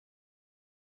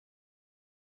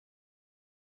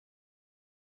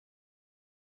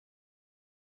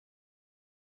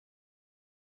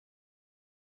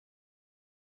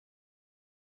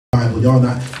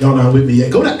Bible. Y'all not with me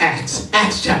yet. Go to Acts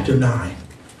chapter 9.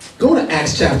 Go to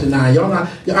Acts chapter 9.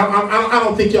 I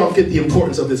don't think y'all get the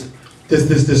importance of this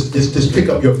pick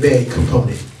up your bed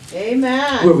component.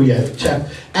 Amen. Where we at?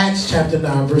 Acts chapter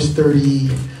 9, verse 30.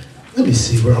 Let me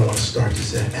see where I want to start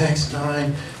this at. Acts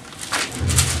 9,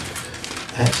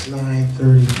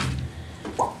 30.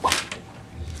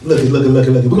 Look.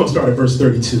 We're going to start at verse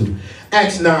 32.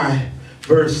 Acts 9,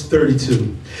 verse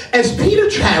 32. As Peter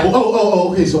traveled,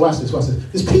 okay, so watch this.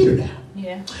 It's Peter now.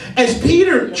 Yeah. As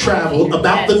Peter traveled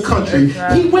about the country,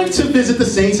 he went to visit the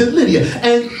saints at Lydia.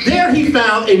 And there he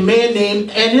found a man named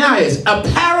Ananias, a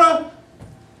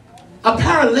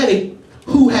paralytic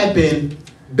who had been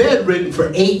bedridden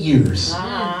for 8 years.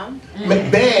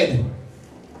 Bedridden.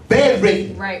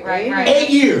 Right. 8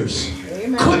 years.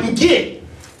 Amen. Couldn't get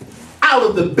out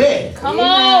of the bed. Come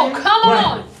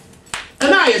on.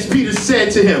 Ananias, Peter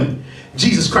said to him,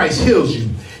 Jesus Christ heals you.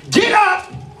 Get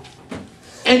up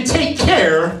and take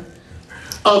care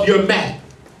of your mat.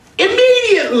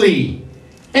 Immediately,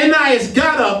 Ananias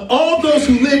got up. All those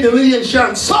who lived in Lydia and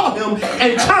Sharon saw him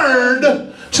and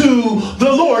turned to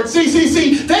the Lord.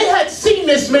 See, they had seen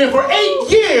this man for 8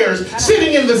 years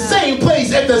sitting in the same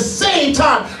place at the same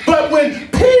time. But when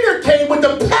Peter came with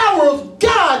the power of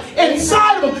God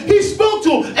inside of him, he spoke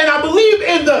to him. And I believe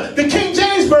in the King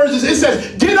James versions, it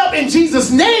says, get up in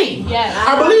Jesus' name. Yes.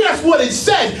 I believe that's what it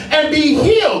says. And be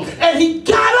healed. And he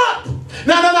got up.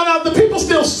 Now, the people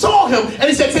still saw him, and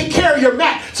he said, take care of your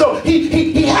mat. So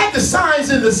he had the signs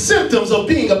and the symptoms of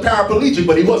being a paraplegic,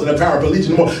 but he wasn't a paraplegic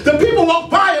anymore. The people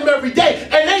walked by him every day,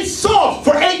 and they saw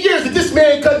for 8 years that this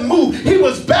man couldn't move. He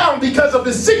was bound because of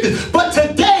his sickness. But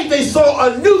today they saw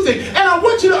a new thing. And I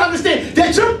want you to understand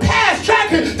that your past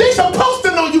track, they supposed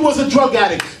to know you was a drug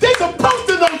addict. They supposed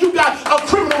to know you got a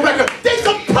criminal record. They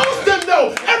supposed to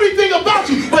know everything about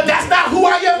you. But that's not who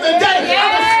I am today. I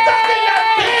was stuck in that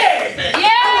bed.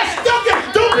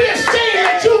 Don't be ashamed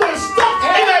that you were stuck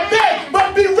in that bed,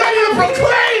 but be ready to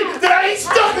proclaim that I ain't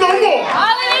stuck no more.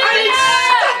 I ain't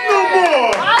stuck no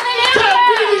more.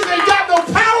 Diabetes ain't got no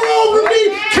power over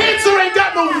me. Cancer ain't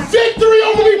got no victory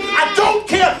over me. I don't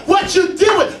care what you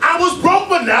deal with. I was broke,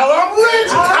 but now I'm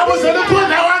rich. I was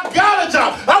unemployed, now I got a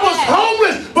job. I was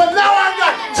homeless, but now I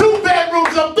got 2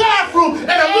 bedrooms, a bathroom,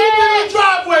 and a little bit of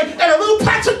driveway, and a little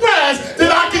patch of grass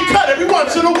that I can cut every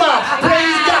once in a while.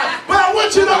 Praise God. But I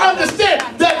want you to understand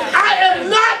that I am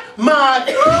not my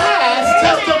past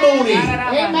testimony.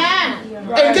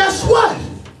 Amen. And guess what?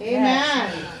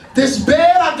 Amen. This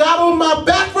bed I got on my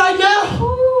back right now,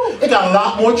 it got a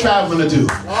lot more traveling to do.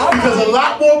 Because a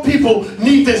lot more people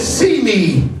need to see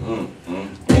me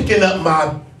picking up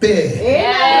my bed.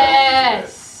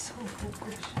 Yes.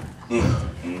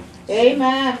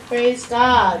 Amen. Praise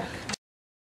God.